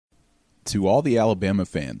To all the Alabama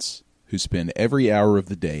fans who spend every hour of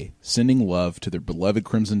the day sending love to their beloved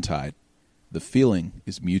Crimson Tide, the feeling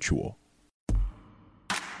is mutual.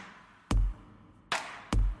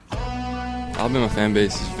 Alabama fan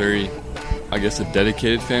base is very, I guess, a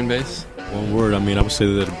dedicated fan base. One word, I would say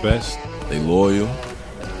they're the best. They loyal,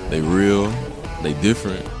 they real, they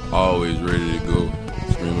different, always ready to go.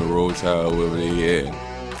 Screaming Roll Tide wherever they at.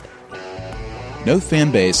 No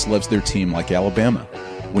fan base loves their team like Alabama.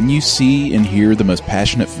 When you see and hear the most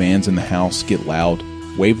passionate fans in the house get loud,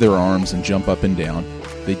 wave their arms, and jump up and down,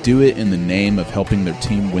 they do it in the name of helping their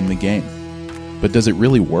team win the game. But does it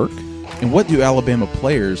really work? And what do Alabama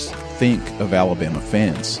players think of Alabama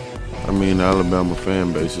fans? Alabama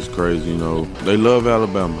fan base is crazy, They love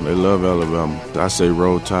Alabama. They love Alabama. I say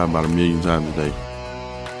Roll Tide about 1,000,000 times a day.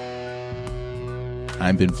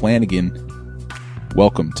 I'm Ben Flanagan.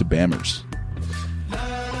 Welcome to Bammers.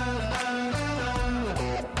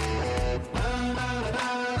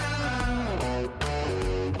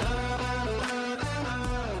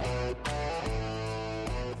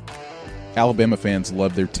 Alabama fans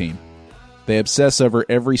love their team. They obsess over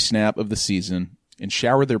every snap of the season and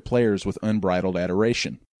shower their players with unbridled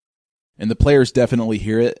adoration. And the players definitely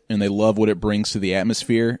hear it, and they love what it brings to the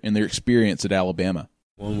atmosphere and their experience at Alabama.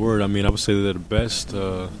 One word, I would say they're the best,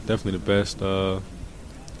 definitely the best.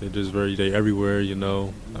 They're just they everywhere,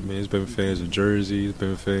 It's been fans in Jersey, it's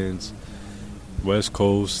been fans West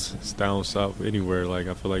Coast, it's down south, anywhere.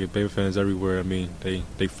 I feel like it's been fans everywhere.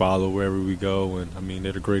 They follow wherever we go, and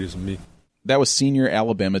they're the greatest to me. That was senior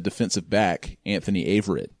Alabama defensive back Anthony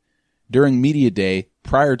Averett. During Media Day,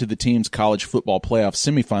 prior to the team's college football playoff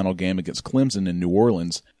semifinal game against Clemson in New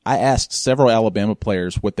Orleans, I asked several Alabama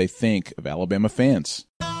players what they think of Alabama fans.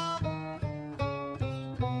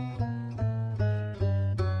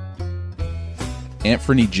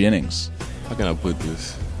 Anthony Jennings. How can I put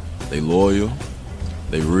this? They loyal,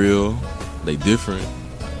 they real, they different,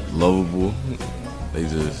 lovable. They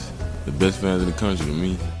just the best fans in the country to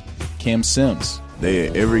me. Cam Sims. They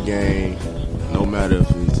at every game, no matter if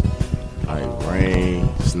it's rain,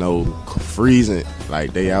 snow, freezing.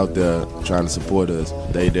 They out there trying to support us.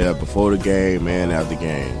 They there before the game and after the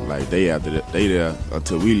game. They there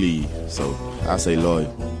until we leave. So I say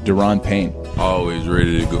loyal. Deron Payne. Always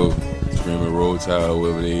ready to go. Screaming Roll Tide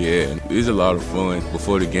wherever they at. It's a lot of fun.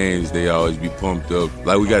 Before the games, they always be pumped up.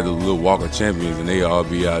 We got the little Walk of Champions, and they all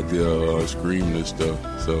be out there screaming and stuff.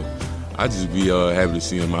 So I just be happy to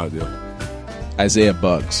see them out there. Isaiah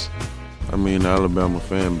Buggs. Alabama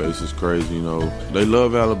fan base is crazy, They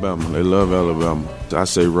love Alabama. They love Alabama. I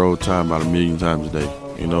say Roll Tide about 1,000,000 times a day.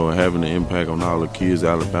 Having an impact on all the kids,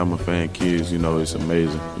 Alabama fan kids, it's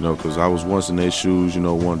amazing. Because I was once in their shoes,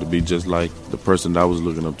 wanted to be just like the person that I was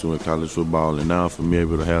looking up to in college football. And now for me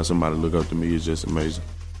able to have somebody look up to me is just amazing.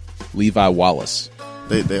 Levi Wallace.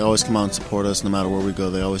 They always come out and support us no matter where we go.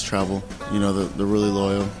 They always travel. They're really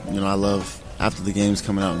loyal. I love after the games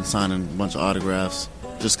coming out and signing a bunch of autographs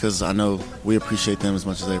just because I know we appreciate them as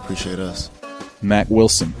much as they appreciate us. Mac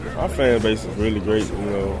Wilson. Our fan base is really great.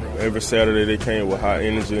 Every Saturday they came with high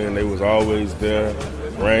energy and they was always there.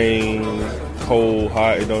 Rain, cold,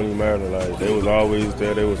 hot, it don't even matter. They was always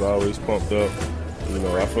there. They was always pumped up.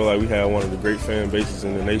 I feel like we had one of the great fan bases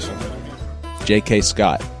in the nation. J.K.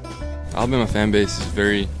 Scott. Alabama fan base is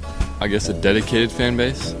very, I guess, a dedicated fan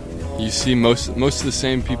base. You see most of the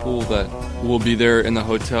same people that will be there in the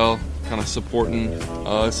hotel kind of supporting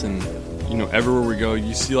us, and everywhere we go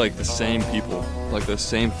you see the same people, the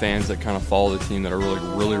same fans that kind of follow the team that are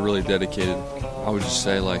really dedicated. I would just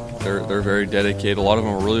say they're very dedicated. A lot of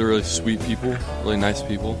them are really sweet people, really nice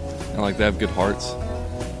people, and they have good hearts.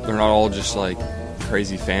 They're not all just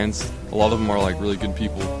crazy fans. A lot of them are really good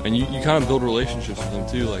people, and you kind of build relationships with them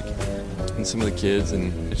too, and some of the kids,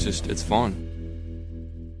 and it's fun.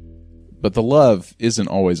 But the love isn't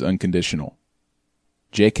always unconditional.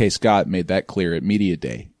 J.K. Scott made that clear at Media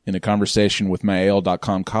Day in a conversation with my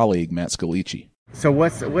AL.com colleague Matt Scalici. So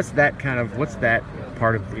what's that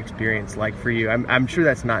part of the experience like for you? I'm sure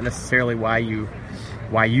that's not necessarily why you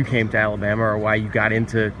came to Alabama or why you got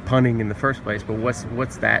into punting in the first place, but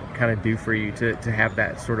what's that kind of do for you to have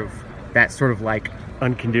that sort of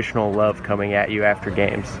unconditional love coming at you after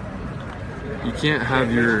games? You can't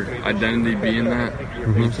have your identity be in that.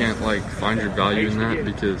 You can't find your value in that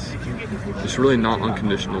because it's really not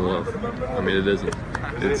unconditional love. It isn't.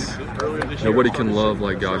 It's nobody can love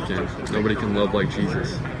like God can. Nobody can love like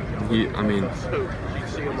Jesus.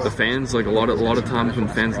 The fans, a lot of times when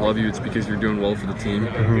fans love you, it's because you're doing well for the team.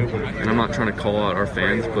 And I'm not trying to call out our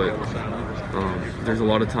fans, but there's a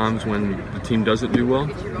lot of times when the team doesn't do well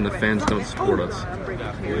and the fans don't support us.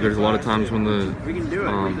 There's a lot of times when the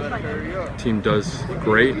team does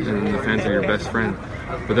great and the fans are your best friend.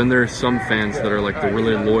 But then there are some fans that are like the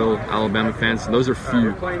really loyal Alabama fans, and those are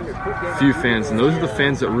few fans, and those are the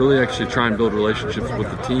fans that really actually try and build relationships with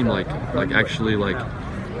the team, like actually like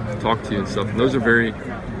talk to you and stuff. And those are very,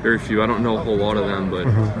 very few. I don't know a whole lot of them, but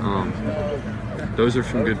those are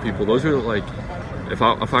some good people. Those are like, if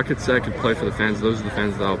I could say I could play for the fans, those are the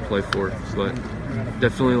fans that I'll play for. But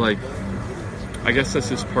definitely, like, I guess that's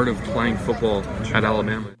just part of playing football at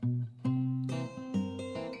Alabama.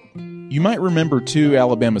 You might remember two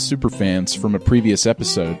Alabama superfans from a previous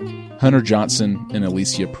episode, Hunter Johnson and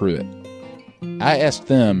Alicia Pruitt. I asked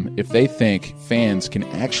them if they think fans can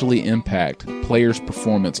actually impact players'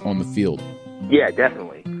 performance on the field. Yeah,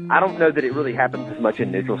 definitely. I don't know that it really happens as much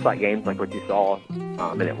in neutral site games like what you saw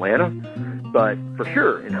in Atlanta, but for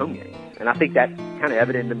sure in home games. And I think that's kind of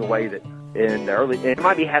evident in the way that in the early, it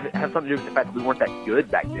might be have something to do with the fact that we weren't that good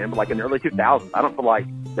back then, but like in the early 2000s, I don't feel like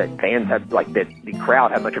that fans had, like, that the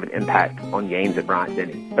crowd had much of an impact on games at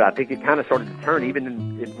Bryant-Denny. But I think it kind of started to turn even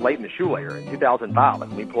in late in the Shule era in 2005, like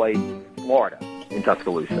when we played Florida in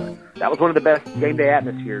Tuscaloosa. That was one of the best game day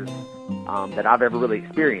atmospheres that I've ever really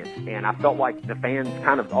experienced. And I felt like the fans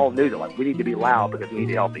kind of all knew that, like, we need to be loud because we need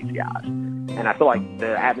to help these guys. And I feel like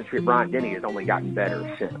the atmosphere at Bryant-Denny has only gotten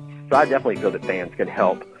better since. So I definitely feel that fans can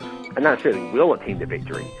help, and not necessarily will a team to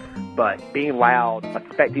victory, but being loud,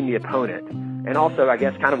 affecting the opponent, and also, I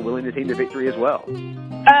guess, kind of willing the team to victory as well.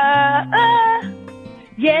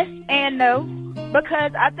 Yes and no,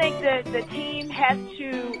 because I think that the team has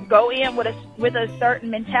to go in with a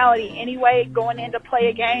certain mentality anyway, going in to play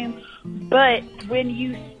a game. But when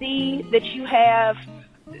you see that you have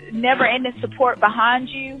never-ending support behind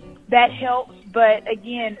you, that helps. But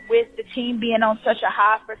again, with the team being on such a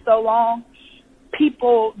high for so long,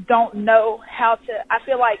 people don't know how to. I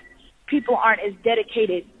feel like people aren't as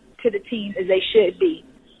dedicated to the team as they should be.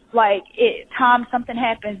 Like, time something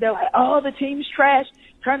happens, they're like, oh, the team's trash,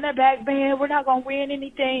 turn their back, man, we're not going to win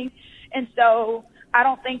anything. And so I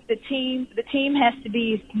don't think the team has to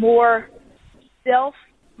be more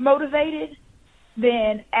self-motivated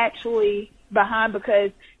than actually behind,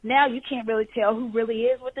 because now you can't really tell who really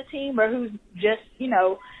is with the team or who's just,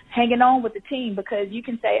 hanging on with the team, because you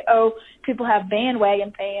can say, oh, people have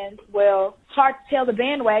bandwagon fans. Well, it's hard to tell the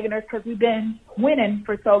bandwagoners because we've been winning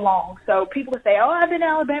for so long. So people will say, oh, I've been an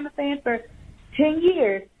Alabama fan for 10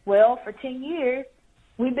 years. Well, for 10 years,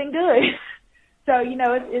 we've been good. So,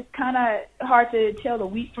 it's kind of hard to tell the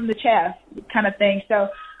wheat from the chaff kind of thing. So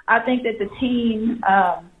I think that the team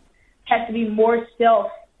has to be more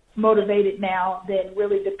self-motivated now than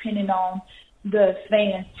really depending on the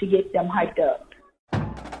fans to get them hyped up.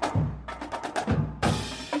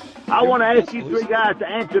 I want to ask you three guys to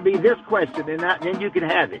answer me this question, and then you can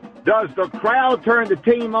have it. Does the crowd turn the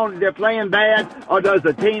team on if they're playing bad, or does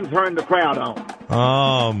the team turn the crowd on?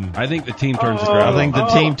 I think the team turns the crowd. I think the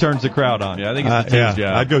team turns the crowd on. Yeah, I think it's the team's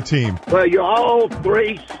job. I'd go team. Well, you're all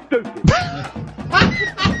three stupid.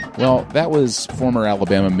 Well, that was former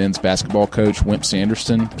Alabama men's basketball coach Wimp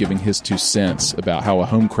Sanderson giving his 2 cents about how a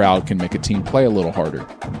home crowd can make a team play a little harder.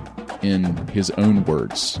 In his own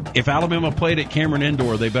words, if Alabama played at Cameron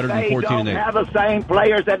Indoor, they better than 14-8. They don't have the same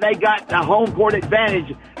players, and they got the home court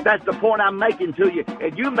advantage. That's the point I'm making to you.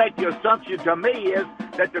 And you make the assumption to me is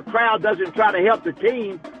that the crowd doesn't try to help the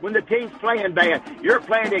team when the team's playing bad. You're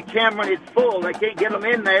playing at Cameron; it's full. They can't get them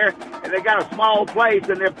in there, and they got a small place,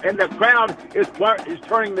 and the crowd is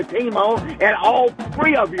turning the team on. And all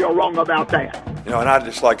three of you are wrong about that. And I'd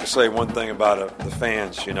just like to say one thing about the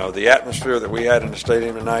fans. The atmosphere that we had in the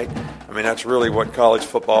stadium tonight, that's really what college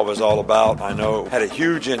football was all about. I know it had a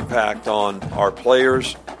huge impact on our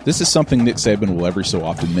players. This is something Nick Saban will every so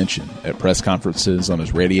often mention at press conferences, on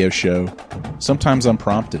his radio show, sometimes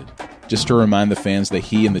unprompted, just to remind the fans that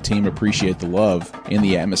he and the team appreciate the love and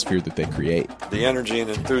the atmosphere that they create. The energy and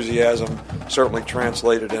enthusiasm certainly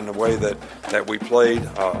translated in the way that we played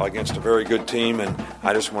against a very good team, and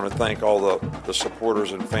I just want to thank all the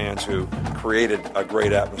supporters and fans who created a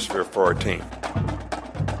great atmosphere for our team.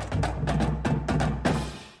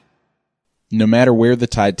 No matter where the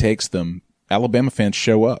tide takes them, Alabama fans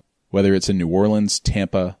show up, whether it's in New Orleans,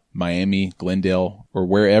 Tampa, Miami, Glendale, or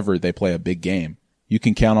wherever they play a big game. You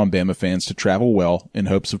can count on Bama fans to travel well in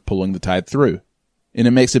hopes of pulling the tide through. And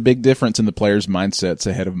it makes a big difference in the players' mindsets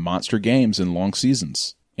ahead of monster games and long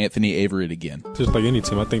seasons. Anthony Averett again. Just like any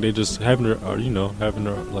team, I think they just having their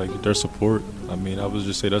support. I would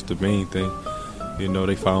just say that's the main thing.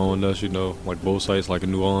 They following us, like both sides, like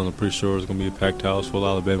in New Orleans, I'm pretty sure it's going to be a packed house full of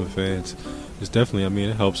Alabama fans. It's definitely,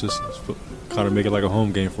 it helps us kind of make it like a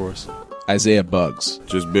home game for us. Isaiah Buggs.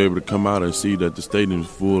 Just be able to come out and see that the stadium is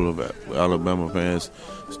full of Alabama fans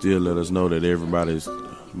still let us know that everybody's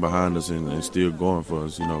behind us and still going for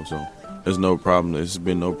us, so there's no problem. It's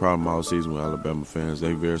been no problem all season with Alabama fans.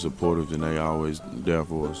 They're very supportive and they always there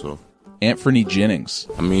for us. So, Anthony Jennings.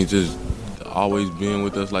 I mean, just always being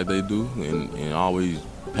with us like they do and always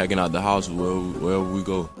packing out the house wherever we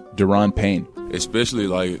go. Deron Payne. Especially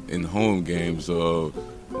like in home games,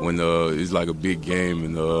 when it's like a big game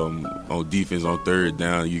and on defense on third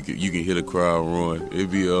down, you can hear the crowd run.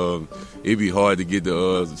 It'd be hard to get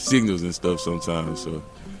the signals and stuff sometimes. So,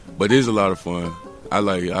 but it's a lot of fun. I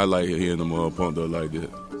like hearing them pumped up like that.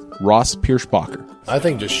 Ross Pierschbacher. I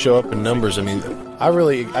think just show up in numbers. I mean,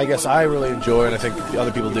 I guess I really enjoy, and I think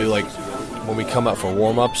other people do, like when we come out for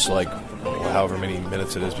warm-ups, like however many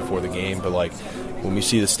minutes it is before the game, but like when we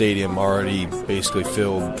see the stadium already basically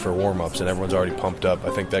filled for warm-ups and everyone's already pumped up,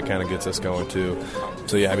 I think that kind of gets us going too.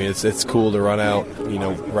 So yeah, I mean, it's cool to run out,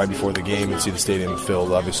 right before the game and see the stadium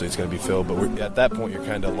filled. Obviously it's going to be filled, but at that point you're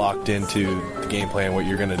kind of locked into the game plan, what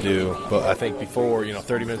you're going to do. But I think before,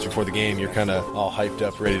 30 minutes before the game, you're kind of all hyped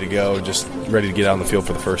up, ready to go, just ready to get out on the field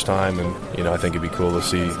for the first time. And, I think it'd be cool to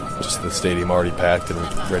see just the stadium already packed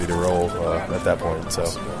and ready to roll at that point. So.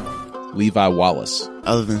 Levi Wallace.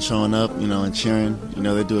 Other than showing up, and cheering,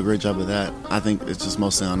 they do a great job of that. I think it's just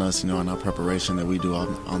mostly on us, on our preparation that we do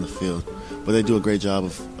on the field. But they do a great job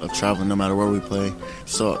of traveling no matter where we play.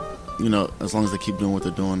 So, as long as they keep doing what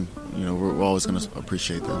they're doing, we're always going to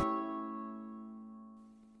appreciate them.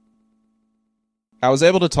 I was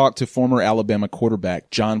able to talk to former Alabama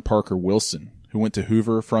quarterback John Parker Wilson, who went to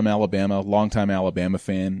Hoover from Alabama, longtime Alabama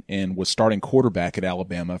fan, and was starting quarterback at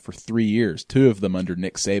Alabama for 3 years, 2 of them under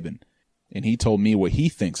Nick Saban. And he told me what he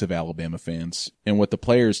thinks of Alabama fans and what the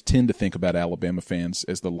players tend to think about Alabama fans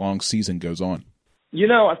as the long season goes on.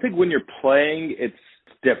 I think when you're playing, it's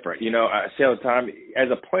different. I say all the time, as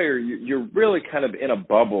a player, you're really kind of in a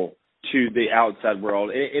bubble to the outside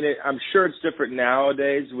world. And I'm sure it's different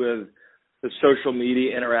nowadays with the social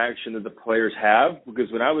media interaction that the players have. Because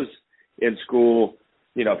when I was in school,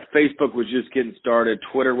 Facebook was just getting started.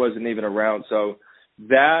 Twitter wasn't even around. So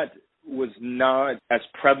that was not as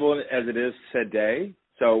prevalent as it is today.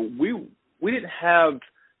 So we didn't have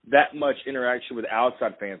that much interaction with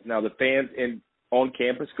outside fans. Now the fans on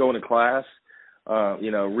campus going to class,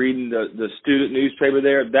 reading the student newspaper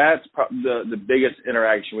there, that's probably the biggest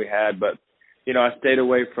interaction we had. But, I stayed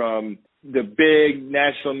away from the big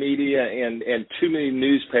national media and too many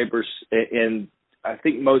newspapers. And I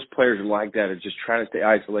think most players are like that, are just trying to stay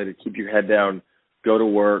isolated, keep your head down, go to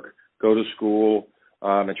work, go to school,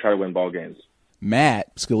 and try to win ball games.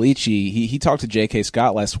 Matt Scalici, he talked to J.K.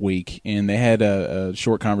 Scott last week, and they had a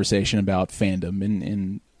short conversation about fandom,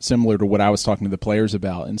 and similar to what I was talking to the players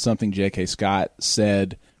about. And something J.K. Scott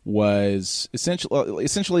said was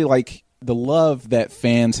essentially like the love that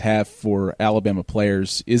fans have for Alabama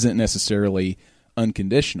players isn't necessarily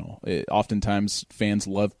unconditional. Oftentimes fans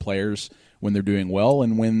love players when they're doing well,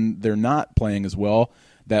 and when they're not playing as well,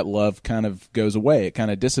 that love kind of goes away. It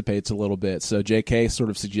kind of dissipates a little bit. So J.K. sort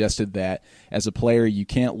of suggested that as a player, you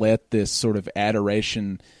can't let this sort of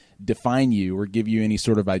adoration define you or give you any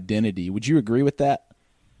sort of identity. Would you agree with that?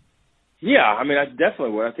 Yeah, I mean, I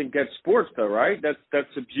definitely would. I think that's sports, though, right? That's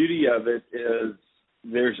the beauty of it, is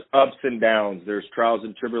there's ups and downs. There's trials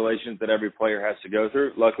and tribulations that every player has to go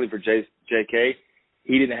through. Luckily for J.K.,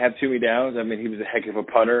 he didn't have too many downs. I mean, he was a heck of a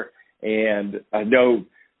punter, and I know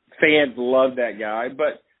fans love that guy,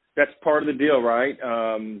 but that's part of the deal, right?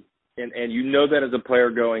 And that as a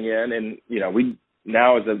player going in, and we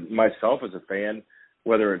now myself as a fan,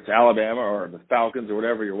 whether it's Alabama or the Falcons or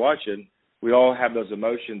whatever you're watching, we all have those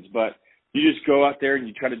emotions. But you just go out there and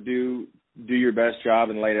you try to do your best job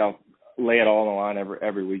and lay it all on the line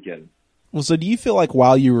every weekend. Well, so do you feel like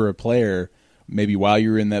while you were a player, maybe while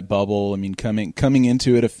you were in that bubble, I mean, coming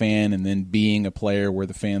into it a fan and then being a player where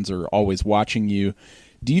the fans are always watching you,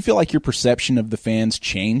 do you feel like your perception of the fans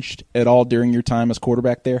changed at all during your time as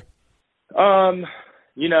quarterback there? I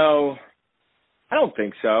don't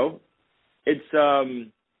think so. It's,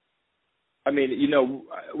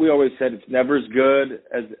 we always said it's never as good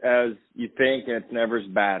as you think, and it's never as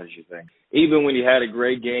bad as you think. Even when you had a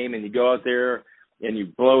great game and you go out there and you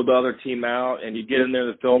blow the other team out and you get in there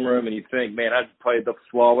in the film room and you think, man, I played the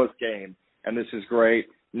flawless game and this is great.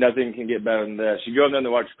 Nothing can get better than this. You go in there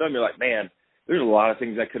and watch film, you're like, man, there's a lot of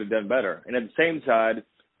things I could have done better. And at the same side,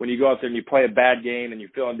 when you go out there and you play a bad game and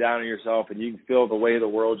you're feeling down on yourself and you can feel the weight of the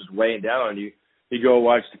world just weighing down on you, you go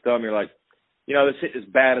watch the film, you're like, this isn't as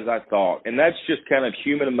bad as I thought. And that's just kind of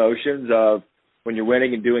human emotions of when you're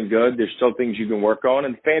winning and doing good, there's still things you can work on.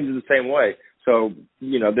 And fans are the same way. So,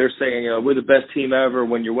 they're saying, we're the best team ever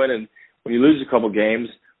when you're winning. When you lose a couple games,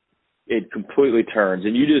 it completely turns.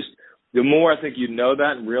 And the more I think you know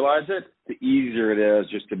that and realize it, the easier it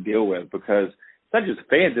is just to deal with, because it's not just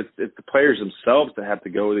fans, it's the players themselves that have to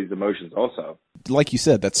go with these emotions also. Like you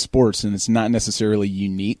said, that's sports, and it's not necessarily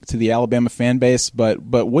unique to the Alabama fan base, but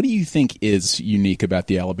what do you think is unique about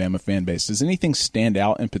the Alabama fan base? Does anything stand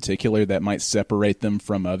out in particular that might separate them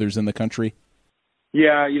from others in the country?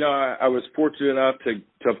 Yeah, I was fortunate enough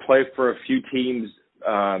to play for a few teams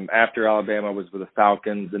after Alabama. Was with the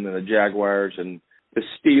Falcons and then the Jaguars and the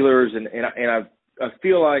Steelers, and I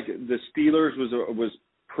feel like the Steelers was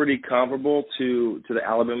pretty comparable to the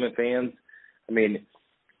Alabama fans. I mean,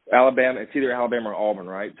 Alabama, it's either Alabama or Auburn,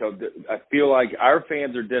 right? So I feel like our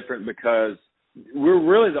fans are different because we're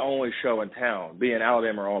really the only show in town, being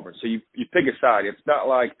Alabama or Auburn. So you pick a side. It's not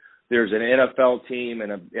like there's an NFL team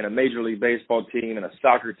and a Major League Baseball team and a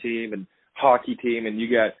soccer team and hockey team, and you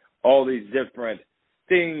got all these different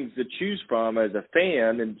things to choose from as a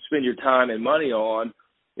fan and spend your time and money on.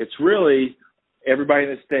 It's really everybody in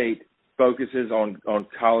the state focuses on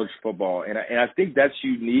college football, and I think that's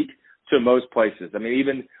unique to most places. I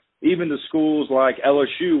mean, even the schools like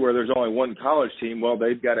LSU, where there's only one college team, well,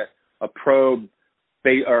 they've got a pro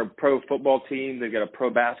football team, they've got a pro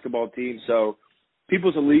basketball team, so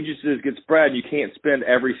people's allegiances get spread. You can't spend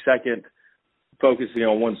every second focusing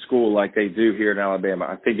on one school like they do here in Alabama.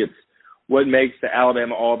 I think it's what makes the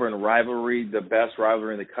Alabama-Auburn rivalry the best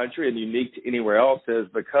rivalry in the country and unique to anywhere else is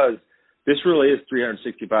because this really is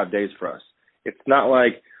 365 days for us. It's not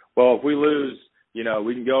like, well, if we lose,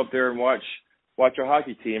 we can go up there and watch our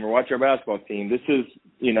hockey team or watch our basketball team. This is,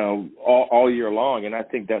 all year long, and I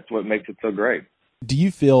think that's what makes it so great. Do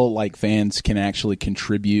you feel like fans can actually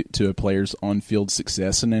contribute to a player's on-field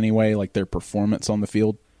success in any way, like their performance on the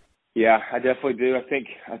field? Yeah, I definitely do.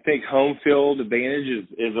 I think home field advantage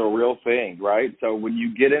is a real thing, right? So when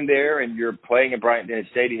you get in there and you're playing at Bryant-Denny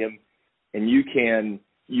Stadium and you can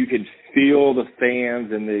feel the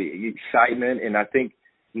fans and the excitement, and I think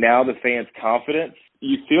now the fans' confidence,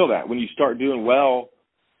 you feel that when you start doing well.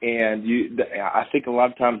 And I think a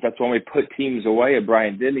lot of times that's when we put teams away at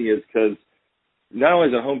Bryant-Denny is because not only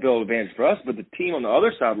is it home field advantage for us, but the team on the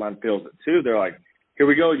other sideline feels it too. They're like, here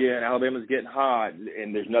we go again. Alabama's getting hot,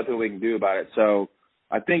 and there's nothing we can do about it. So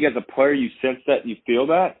I think as a player, you sense that, you feel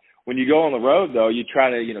that. When you go on the road, though, you try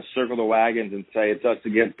to, circle the wagons and say it's us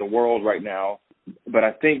against the world right now. But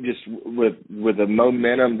I think just with the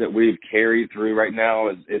momentum that we've carried through right now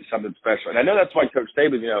is something special. And I know that's why Coach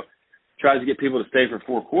Saban, tries to get people to stay for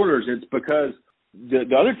 4 quarters. It's because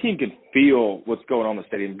the other team can feel what's going on in the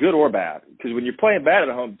stadium, good or bad. Because when you're playing bad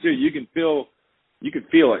at home, too, you can feel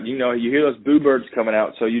it. You hear those boo birds coming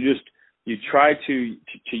out. So you try to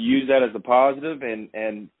use that as a positive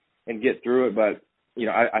and get through it. But,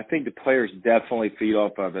 I think the players definitely feed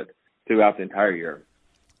off of it throughout the entire year.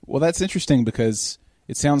 Well, that's interesting because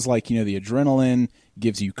it sounds like, the adrenaline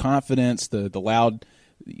gives you confidence, the loud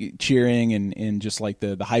cheering and just like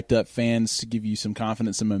the hyped up fans to give you some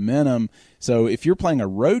confidence and momentum. So if you're playing a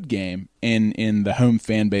road game and the home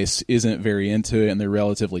fan base isn't very into it and they're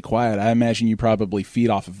relatively quiet, I imagine you probably feed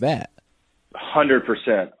off of that.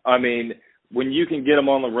 100%. I mean, when you can get them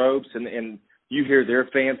on the ropes and you hear their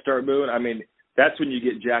fans start booing, I mean, that's when you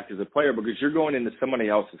get jacked as a player because you're going into somebody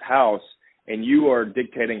else's house and you are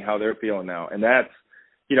dictating how they're feeling now. And that's,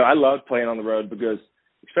 I love playing on the road because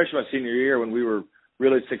especially my senior year when we were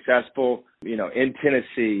really successful, in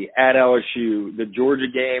Tennessee, at LSU, the Georgia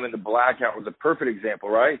game and the blackout was a perfect example,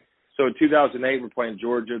 right? So in 2008, we're playing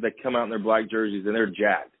Georgia. They come out in their black jerseys and they're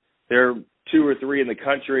jacked. They're 2 or 3 in the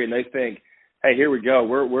country and they think, hey, here we go.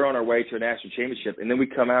 We're on our way to a national championship. And then we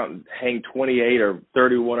come out and hang 28 or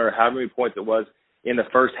 31 or however many points it was in the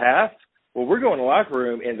first half. Well, we're going to the locker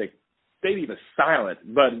room and the stadium is silent.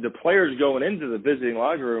 But the players going into the visiting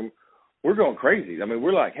locker room, we're going crazy. I mean,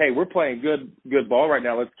 we're like, hey, we're playing good ball right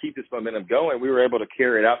now. Let's keep this momentum going. We were able to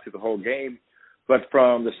carry it out through the whole game. But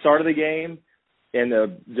from the start of the game and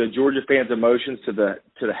the Georgia fans' emotions to the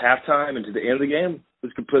halftime and to the end of the game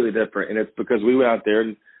was completely different. And it's because we went out there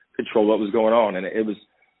and controlled what was going on. And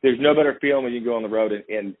there's no better feeling when you go on the road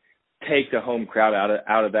and take the home crowd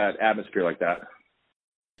out of that atmosphere like that.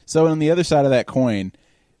 So on the other side of that coin,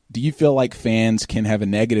 do you feel like fans can have a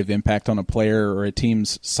negative impact on a player or a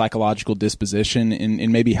team's psychological disposition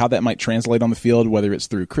and maybe how that might translate on the field, whether it's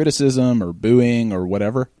through criticism or booing or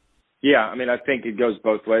whatever? Yeah, I mean, I think it goes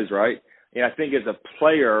both ways, right? And I think as a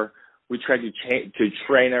player, we try to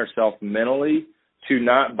train ourselves mentally to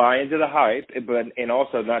not buy into the hype, and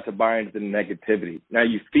also not to buy into the negativity. Now,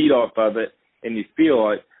 you feed off of it and you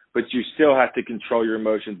feel it, but you still have to control your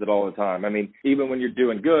emotions at all the time. I mean, even when you're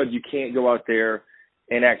doing good, you can't go out there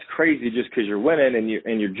and act crazy just because you're winning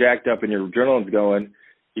and you're jacked up and your adrenaline's going.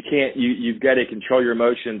 You can't. You've got to control your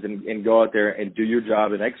emotions and go out there and do your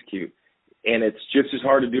job and execute. And it's just as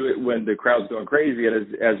hard to do it when the crowd's going crazy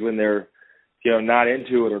as when they're, not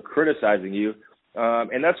into it or criticizing you.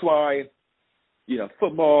 And that's why,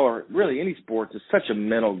 football or really any sports is such a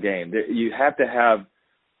mental game. You have to have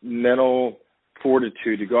mental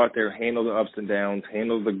fortitude to go out there, handle the ups and downs,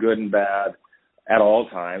 handle the good and bad at all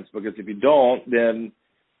times. Because if you don't, then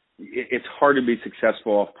it's hard to be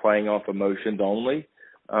successful off playing off emotions only.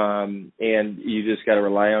 And you just got to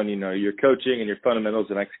rely on, your coaching and your fundamentals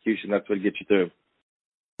and execution. That's what gets you through.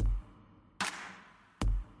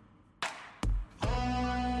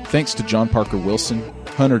 Thanks to John Parker Wilson,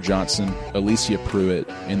 Hunter Johnson, Alicia Pruitt,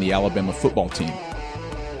 and the Alabama football team.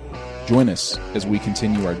 Join us as we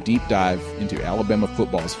continue our deep dive into Alabama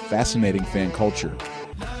football's fascinating fan culture.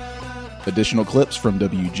 Additional clips from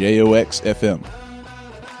WJOX-FM.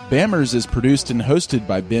 Bammers is produced and hosted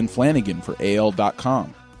by Ben Flanagan for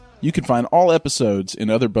AL.com. You can find all episodes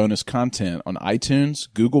and other bonus content on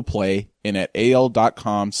iTunes, Google Play, and at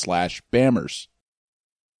AL.com/Bammers.